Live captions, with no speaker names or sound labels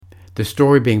The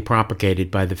story being propagated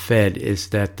by the Fed is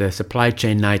that the supply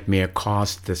chain nightmare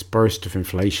caused this burst of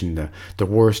inflation, the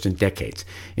worst in decades.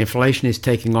 Inflation is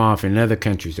taking off in other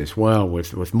countries as well,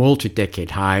 with multi-decade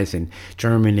highs in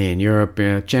Germany and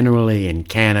Europe, generally in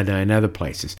Canada and other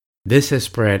places. This has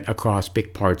spread across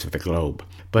big parts of the globe.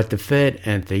 But the Fed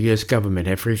and the U.S. government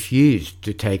have refused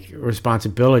to take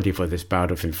responsibility for this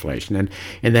bout of inflation. And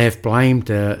they have blamed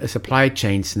supply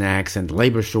chain snags and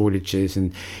labor shortages.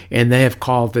 And they have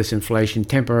called this inflation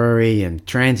temporary and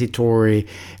transitory,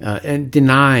 and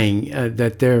denying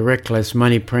that their reckless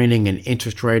money printing and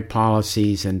interest rate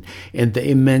policies and the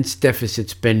immense deficit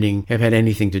spending have had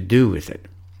anything to do with it.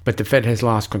 But the Fed has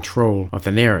lost control of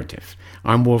the narrative.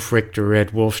 I'm Wolf Richter at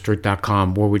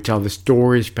wolfstreet.com, where we tell the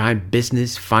stories behind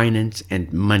business, finance,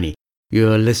 and money.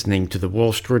 You're listening to the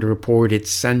Wall Street Report.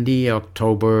 It's Sunday,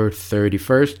 October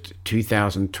 31st,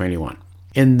 2021.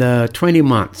 In the 20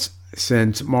 months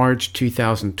since March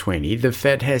 2020, the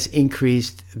Fed has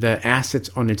increased the assets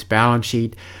on its balance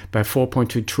sheet by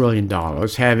 $4.2 trillion,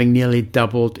 having nearly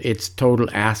doubled its total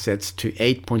assets to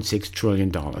 $8.6 trillion.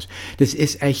 This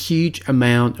is a huge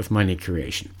amount of money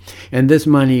creation. And this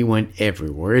money went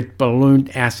everywhere. It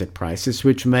ballooned asset prices,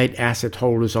 which made asset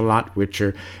holders a lot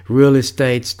richer. Real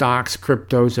estate, stocks,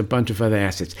 cryptos, a bunch of other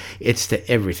assets. It's the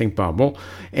everything bubble.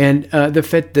 And the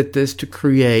Fed did this to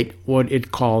create what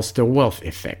it calls the wealth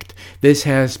effect. This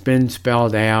has been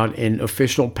spelled out in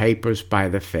official papers by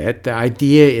the Fed. The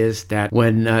idea is that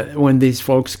when these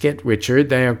folks get richer,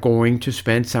 they are going to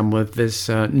spend some of this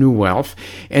new wealth.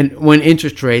 And when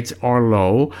interest rates are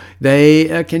low,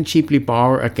 they can cheaply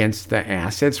borrow against the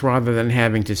assets rather than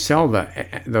having to sell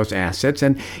those assets,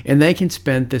 and they can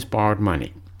spend this borrowed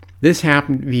money. This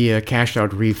happened via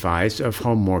cash-out refis of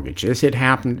home mortgages. It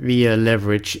happened via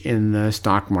leverage in the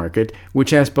stock market, which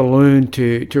has ballooned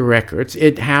to records.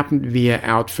 It happened via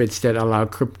outfits that allow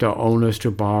crypto owners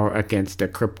to borrow against their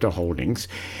crypto holdings.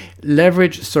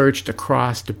 Leverage surged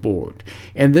across the board,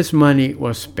 and this money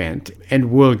was spent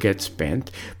and will get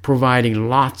spent, providing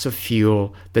lots of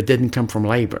fuel that didn't come from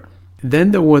labor.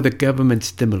 Then there were the government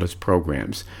stimulus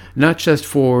programs, not just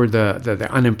for the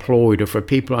unemployed or for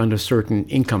people under certain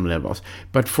income levels,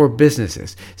 but for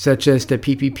businesses, such as the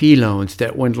PPP loans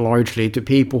that went largely to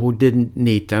people who didn't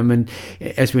need them, and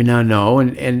as we now know,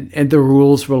 and the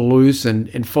rules were loose,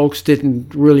 and folks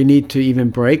didn't really need to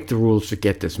even break the rules to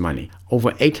get this money.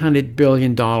 Over $800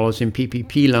 billion in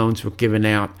PPP loans were given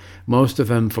out, most of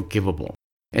them forgivable.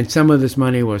 And some of this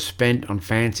money was spent on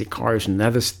fancy cars and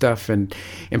other stuff and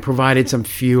provided some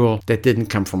fuel that didn't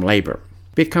come from labor.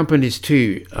 Big companies,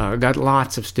 too, got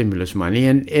lots of stimulus money,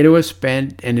 and it was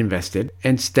spent and invested.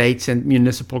 And states and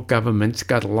municipal governments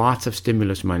got lots of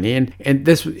stimulus money, and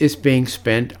this is being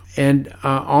spent, and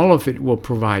all of it will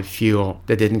provide fuel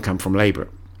that didn't come from labor.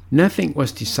 Nothing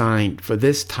was designed for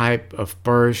this type of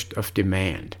burst of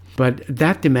demand, but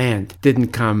that demand didn't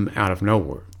come out of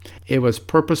nowhere. It was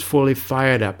purposefully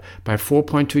fired up by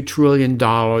 $4.2 trillion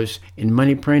in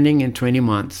money printing in 20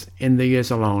 months in the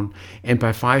U.S. alone, and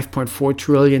by $5.4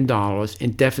 trillion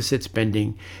in deficit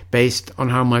spending based on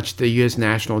how much the U.S.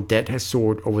 national debt has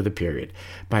soared over the period,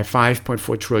 by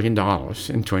 $5.4 trillion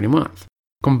in 20 months.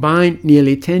 Combined,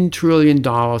 nearly $10 trillion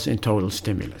in total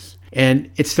stimulus. And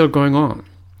it's still going on.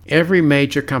 Every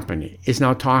major company is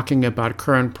now talking about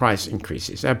current price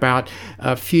increases, about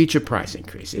future price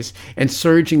increases, and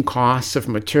surging costs of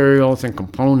materials and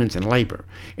components and labor.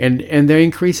 And they're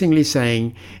increasingly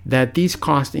saying that these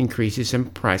cost increases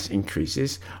and price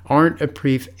increases aren't a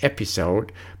brief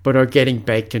episode, but are getting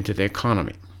baked into the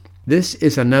economy. This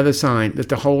is another sign that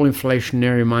the whole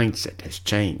inflationary mindset has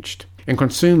changed. And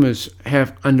consumers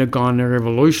have undergone a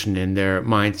revolution in their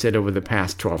mindset over the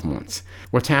past 12 months.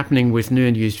 What's happening with new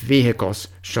and used vehicles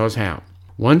shows how.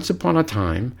 Once upon a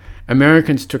time,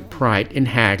 Americans took pride in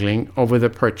haggling over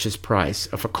the purchase price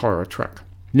of a car or truck.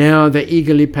 Now they're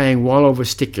eagerly paying well over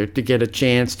sticker to get a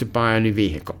chance to buy a new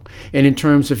vehicle. And in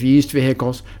terms of used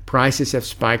vehicles, prices have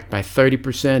spiked by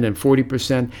 30% and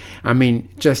 40%. I mean,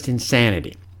 just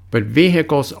insanity. But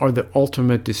vehicles are the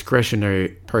ultimate discretionary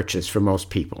purchase for most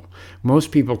people.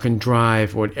 Most people can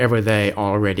drive whatever they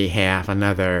already have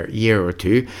another year or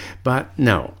two, but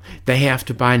no, they have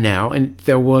to buy now, and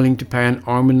they're willing to pay an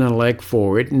arm and a leg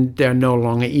for it, and they're no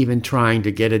longer even trying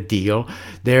to get a deal.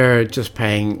 They're just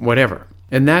paying whatever.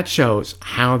 And that shows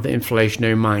how the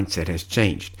inflationary mindset has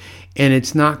changed, and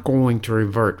it's not going to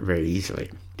revert very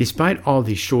easily. Despite all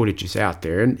these shortages out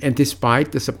there, and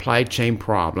despite the supply chain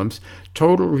problems,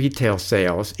 total retail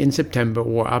sales in September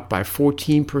were up by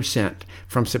 14%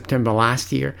 from September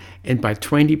last year and by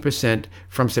 20%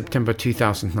 from September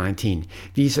 2019.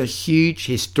 These are huge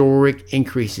historic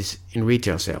increases in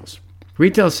retail sales.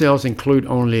 Retail sales include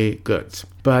only goods,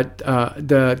 but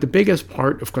the biggest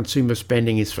part of consumer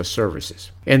spending is for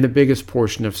services. And the biggest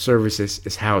portion of services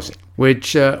is housing,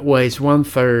 which weighs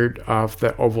 1/3 of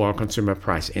the overall consumer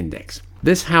price index.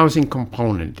 This housing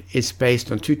component is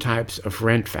based on two types of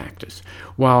rent factors.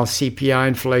 While CPI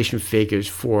inflation figures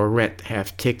for rent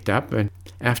have ticked up, and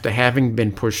after having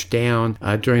been pushed down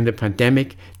during the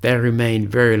pandemic, they remain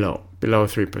very low, below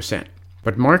 3%.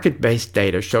 But market-based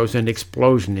data shows an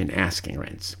explosion in asking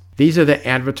rents. These are the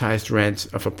advertised rents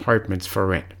of apartments for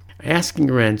rent.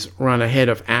 Asking rents run ahead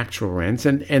of actual rents,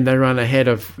 and they run ahead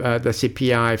of the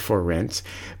CPI for rents,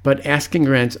 but asking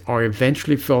rents are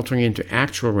eventually filtering into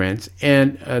actual rents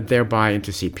and thereby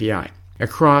into CPI.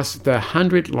 Across the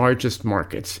 100 largest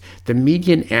markets, the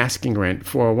median asking rent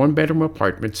for a one-bedroom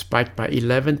apartment spiked by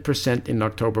 11% in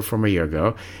October from a year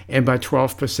ago and by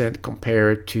 12%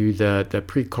 compared to the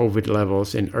pre-COVID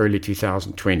levels in early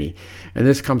 2020. And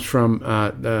this comes from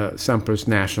the Samples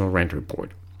National Rent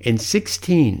Report. In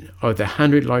 16 of the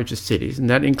 100 largest cities, and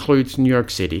that includes New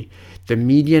York City, the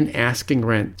median asking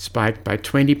rent spiked by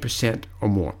 20% or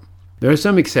more. There are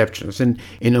some exceptions, and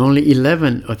in only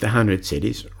 11 of the 100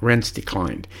 cities, rents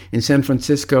declined. In San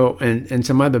Francisco and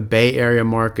some other Bay Area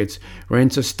markets,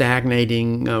 rents are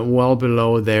stagnating well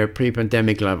below their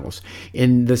pre-pandemic levels.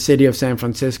 In the city of San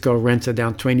Francisco, rents are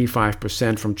down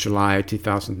 25% from July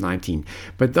 2019.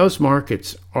 But those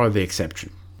markets are the exception.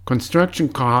 Construction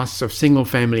costs of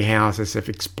single-family houses have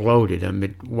exploded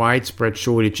amid widespread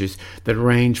shortages that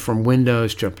range from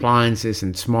windows to appliances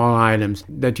and small items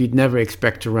that you'd never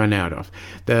expect to run out of.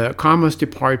 The Commerce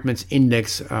Department's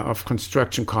index of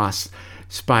construction costs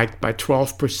spiked by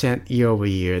 12% year over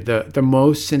year, the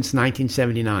most since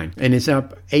 1979, and is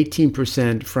up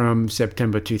 18% from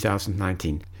September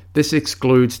 2019. This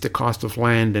excludes the cost of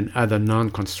land and other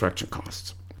non-construction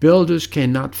costs. Builders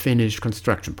cannot finish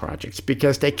construction projects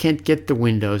because they can't get the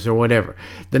windows or whatever.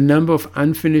 The number of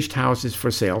unfinished houses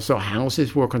for sale, so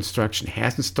houses where construction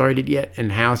hasn't started yet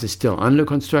and houses still under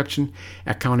construction,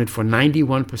 accounted for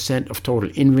 91% of total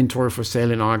inventory for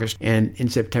sale in August, and in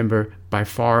September by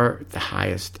far the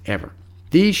highest ever.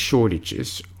 These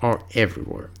shortages are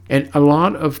everywhere, and a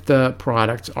lot of the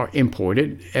products are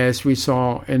imported, as we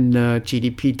saw in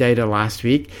GDP data last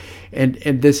week, and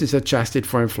this is adjusted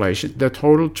for inflation. The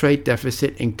total trade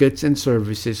deficit in goods and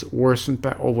services worsened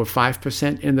by over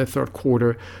 5% in the third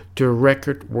quarter to a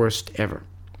record worst ever.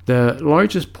 The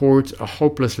largest ports are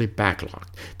hopelessly backlogged.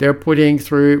 They're putting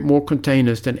through more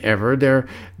containers than ever.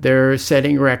 They're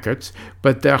setting records,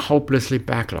 but they're hopelessly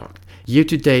backlogged. Year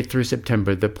to date through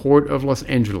September, the Port of Los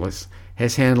Angeles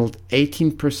has handled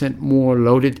 18% more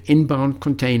loaded inbound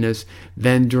containers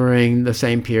than during the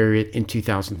same period in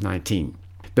 2019.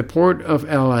 The Port of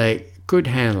LA could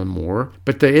handle more,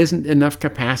 but there isn't enough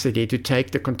capacity to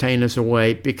take the containers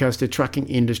away because the trucking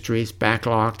industry is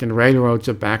backlogged and railroads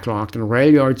are backlogged and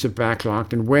rail yards are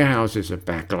backlogged and warehouses are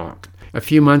backlogged. A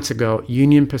few months ago,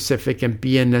 Union Pacific and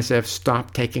BNSF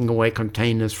stopped taking away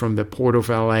containers from the Port of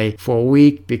LA for a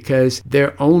week because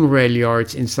their own rail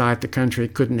yards inside the country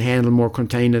couldn't handle more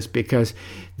containers because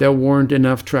there weren't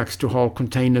enough trucks to haul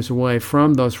containers away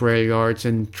from those rail yards,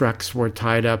 and trucks were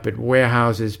tied up at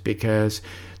warehouses because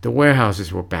the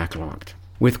warehouses were backlogged.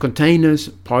 With containers,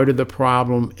 part of the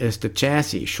problem is the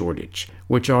chassis shortage,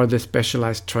 which are the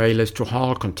specialized trailers to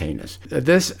haul containers.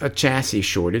 This chassis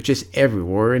shortage is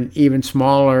everywhere, and even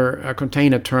smaller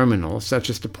container terminals, such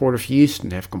as the Port of Houston,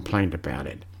 have complained about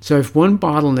it. So if one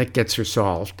bottleneck gets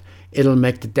resolved, it'll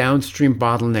make the downstream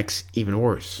bottlenecks even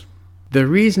worse. The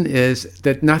reason is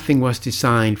that nothing was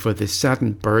designed for this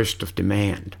sudden burst of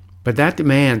demand. But that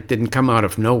demand didn't come out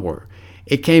of nowhere.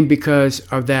 It came because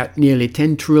of that nearly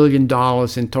 $10 trillion in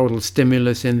total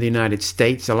stimulus in the United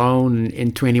States alone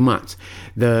in 20 months.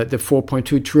 The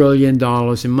 $4.2 trillion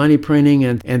in money printing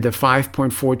and the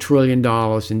 $5.4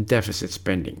 trillion in deficit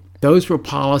spending. Those were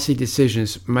policy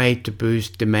decisions made to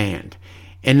boost demand.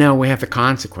 And now we have the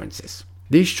consequences.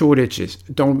 These shortages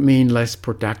don't mean less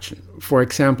production. For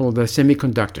example, the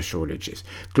semiconductor shortages.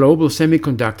 Global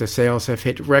semiconductor sales have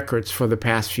hit records for the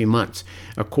past few months,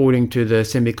 according to the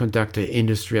Semiconductor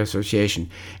Industry Association,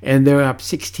 and they're up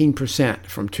 16%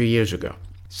 from 2 years ago.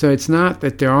 So it's not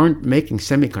that they aren't making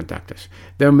semiconductors.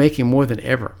 They're making more than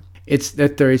ever. It's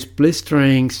that there is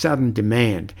blistering sudden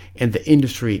demand, and the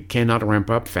industry cannot ramp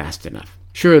up fast enough.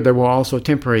 Sure, there were also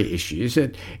temporary issues,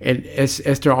 and as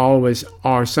there always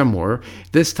are somewhere.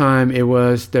 This time it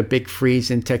was the big freeze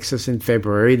in Texas in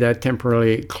February that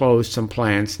temporarily closed some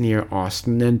plants near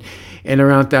Austin, and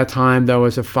around that time there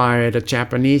was a fire at a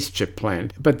Japanese chip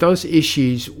plant. But those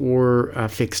issues were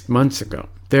fixed months ago.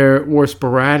 There were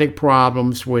sporadic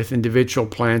problems with individual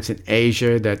plants in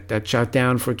Asia that shut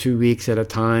down for 2 weeks at a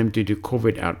time due to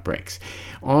COVID outbreaks.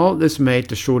 All this made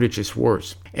the shortages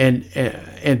worse. And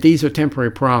these are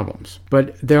temporary problems.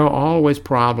 But there are always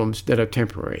problems that are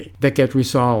temporary, that get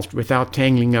resolved without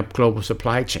tangling up global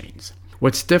supply chains.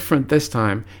 What's different this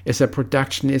time is that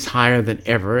production is higher than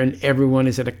ever and everyone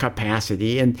is at a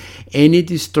capacity, and any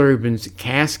disturbance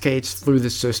cascades through the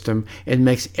system and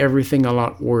makes everything a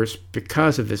lot worse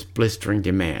because of this blistering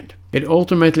demand. It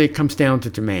ultimately comes down to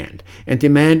demand, and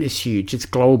demand is huge, it's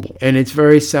global, and it's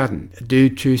very sudden due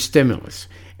to stimulus.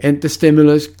 And the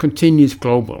stimulus continues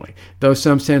globally, though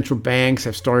some central banks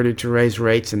have started to raise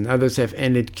rates and others have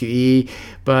ended QE,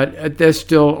 but they're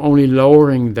still only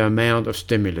lowering the amount of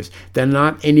stimulus. They're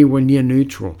not anywhere near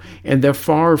neutral, and they're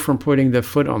far from putting their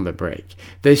foot on the brake.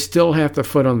 They still have the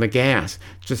foot on the gas,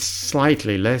 just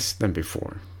slightly less than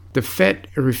before. The Fed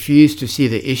refused to see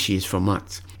the issues for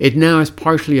months. It now is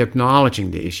partially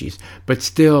acknowledging the issues, but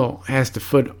still has the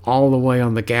foot all the way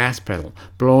on the gas pedal,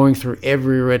 blowing through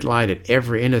every red light at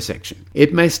every intersection.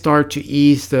 It may start to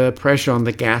ease the pressure on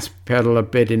the gas pedal a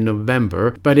bit in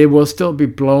November, but it will still be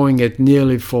blowing at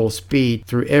nearly full speed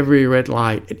through every red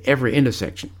light at every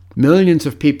intersection. Millions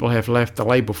of people have left the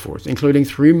labor force, including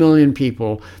 3 million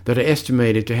people that are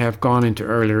estimated to have gone into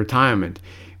early retirement.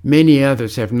 Many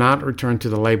others have not returned to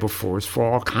the labor force for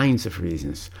all kinds of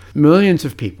reasons. Millions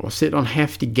of people sit on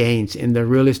hefty gains in their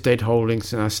real estate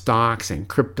holdings, stocks and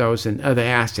cryptos and other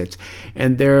assets,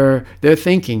 and they're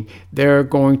thinking they're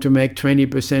going to make 20%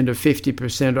 or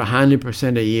 50% or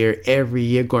 100% a year every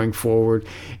year going forward,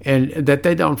 and that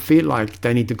they don't feel like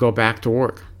they need to go back to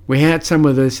work. We had some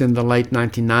of this in the late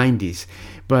 1990s,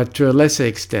 but to a lesser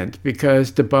extent,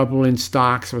 because the bubble in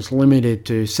stocks was limited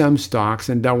to some stocks,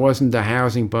 and there wasn't a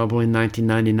housing bubble in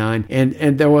 1999,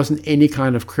 and there wasn't any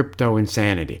kind of crypto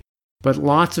insanity. But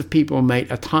lots of people made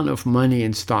a ton of money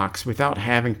in stocks without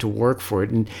having to work for it,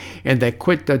 and they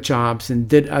quit their jobs and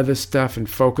did other stuff and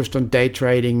focused on day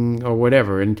trading or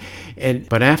whatever.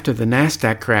 But after the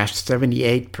NASDAQ crashed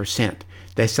 78%,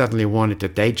 they suddenly wanted their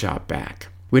day job back.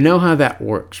 We know how that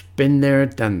works. Been there,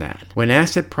 done that. When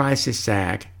asset prices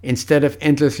sag, instead of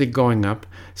endlessly going up,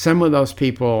 some of those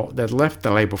people that left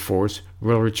the labor force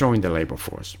will rejoin the labor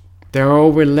force. There are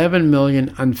over 11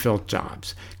 million unfilled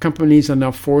jobs. Companies are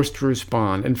now forced to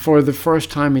respond, and for the first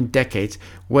time in decades,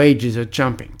 wages are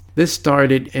jumping. This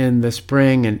started in the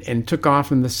spring and took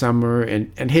off in the summer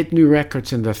and hit new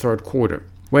records in the third quarter.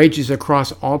 Wages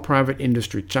across all private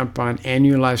industry jumped by an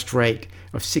annualized rate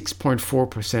of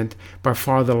 6.4%, by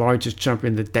far the largest jump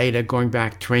in the data going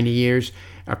back 20 years,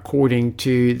 according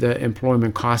to the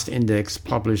Employment Cost Index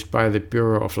published by the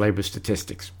Bureau of Labor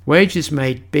Statistics. Wages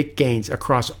made big gains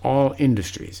across all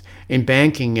industries. In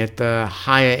banking, at the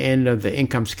higher end of the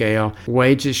income scale,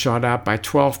 wages shot up by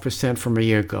 12% from a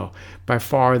year ago, by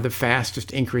far the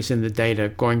fastest increase in the data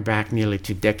going back nearly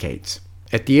 2 decades.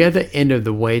 At the other end of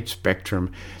the wage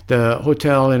spectrum, the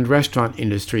hotel and restaurant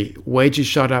industry, wages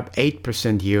shot up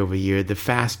 8% year over year, the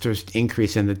fastest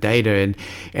increase in the data,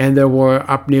 and they were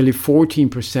up nearly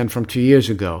 14% from 2 years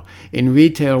ago. In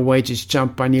retail, wages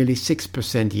jumped by nearly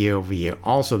 6% year over year,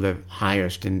 also the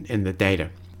highest in the data.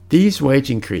 These wage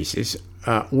increases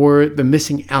were the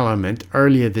missing element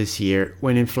earlier this year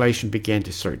when inflation began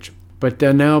to surge. But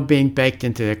they're now being baked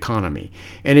into the economy,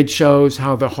 and it shows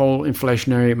how the whole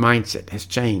inflationary mindset has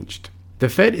changed. The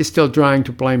Fed is still trying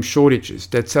to blame shortages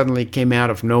that suddenly came out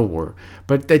of nowhere,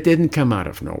 but they didn't come out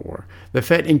of nowhere. The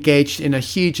Fed engaged in a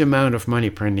huge amount of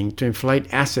money printing to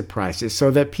inflate asset prices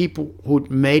so that people who'd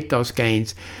made those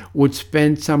gains would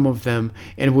spend some of them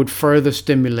and would further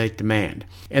stimulate demand.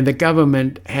 And the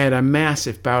government had a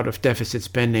massive bout of deficit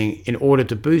spending in order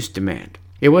to boost demand.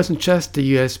 It wasn't just the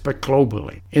US, but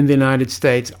globally. In the United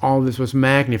States, all this was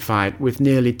magnified with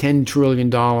nearly $10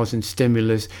 trillion in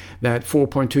stimulus, that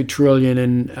 $4.2 trillion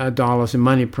in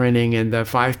money printing, and the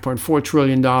 $5.4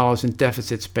 trillion in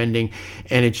deficit spending,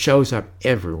 and it shows up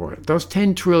everywhere. Those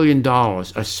 $10 trillion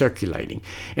are circulating,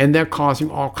 and they're causing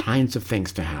all kinds of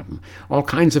things to happen. All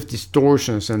kinds of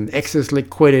distortions and excess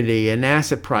liquidity and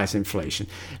asset price inflation.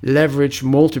 Leverage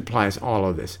multiplies all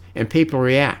of this, and people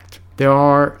react. There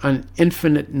are an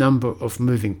infinite number of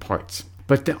moving parts,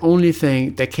 but the only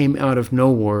thing that came out of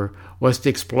nowhere was the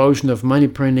explosion of money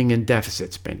printing and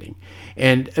deficit spending.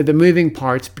 And the moving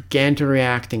parts began to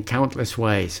react in countless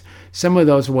ways. Some of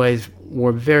those ways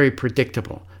were very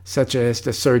predictable, such as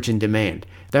the surge in demand.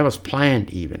 That was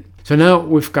planned even. So now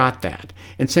we've got that,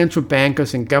 and central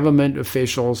bankers and government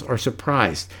officials are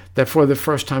surprised that for the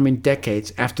first time in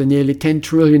decades, after nearly $10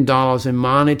 trillion in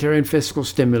monetary and fiscal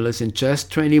stimulus in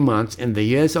just 20 months, in the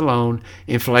years alone,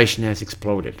 inflation has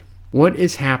exploded. What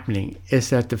is happening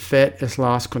is that the Fed has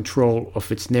lost control of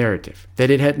its narrative, that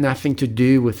it had nothing to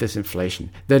do with this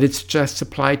inflation, that it's just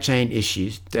supply chain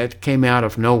issues that came out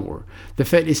of nowhere. The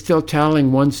Fed is still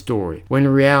telling one story when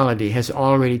reality has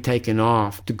already taken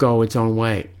off to go its own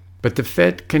way. But the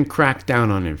Fed can crack down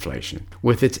on inflation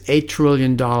with its $8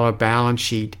 trillion balance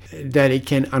sheet that it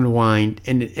can unwind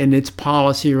and its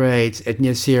policy rates at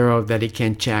near zero that it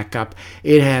can jack up.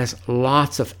 It has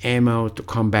lots of ammo to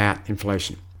combat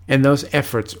inflation. And those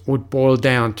efforts would boil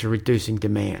down to reducing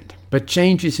demand. But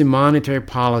changes in monetary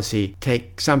policy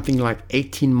take something like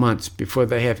 18 months before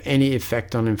they have any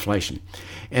effect on inflation.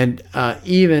 And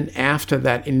even after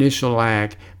that initial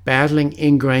lag, battling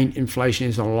ingrained inflation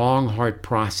is a long, hard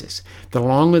process. The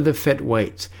longer the Fed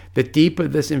waits, the deeper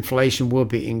this inflation will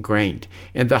be ingrained,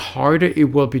 and the harder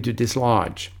it will be to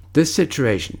dislodge. This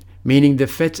situation, meaning the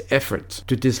Fed's efforts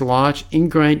to dislodge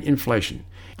ingrained inflation,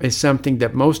 is something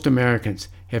that most Americans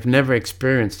have never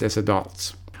experienced as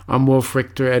adults. I'm Wolf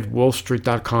Richter at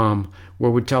WolfStreet.com,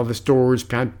 where we tell the stories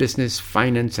behind business,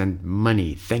 finance, and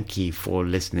money. Thank you for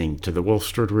listening to the Wolf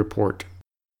Street Report.